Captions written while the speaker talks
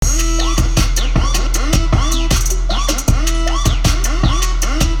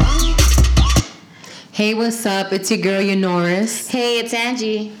Hey, what's up? It's your girl, Yonoris. Hey, it's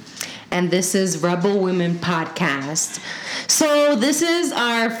Angie. And this is Rebel Womyn PodCast. So this is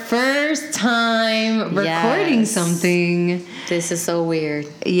our first time recording something. This is so weird.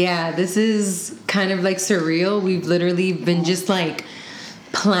 Yeah, this is kind of like surreal. We've literally been just like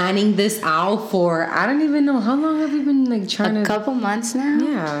planning this out for, I don't even know, how long have we been like trying A couple months now?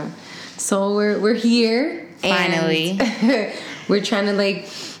 Yeah. So we're here. Finally. And we're trying to like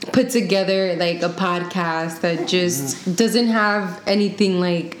put together like a podcast that just doesn't have anything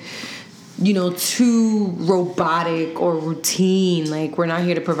like, you know, too robotic or routine. Like, we're not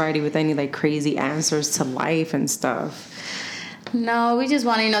here to provide you with any like crazy answers to life and stuff. No, we just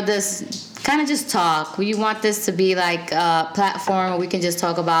want to, this kind of just talk. We want this to be like a platform where we can just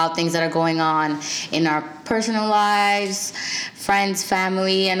talk about things that are going on in our personal lives, friends,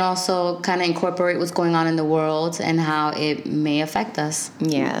 family, and also kind of incorporate what's going on in the world and how it may affect us.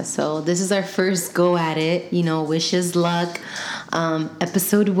 Yeah, so this is our first go at it. Wish us luck.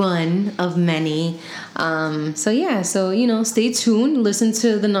 Episode 1 of many. So stay tuned. Listen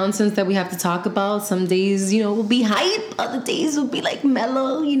to the nonsense that we have to talk about. Some days, will be hype. Other days will be like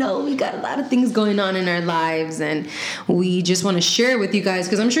mellow. We got a lot of things going on in our lives, and we just want to share it with you guys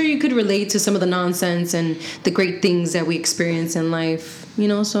because I'm sure you could relate to some of the nonsense and the great things that we experience in life.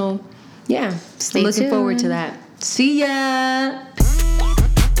 So yeah, stay looking tuned. forward to that. See ya.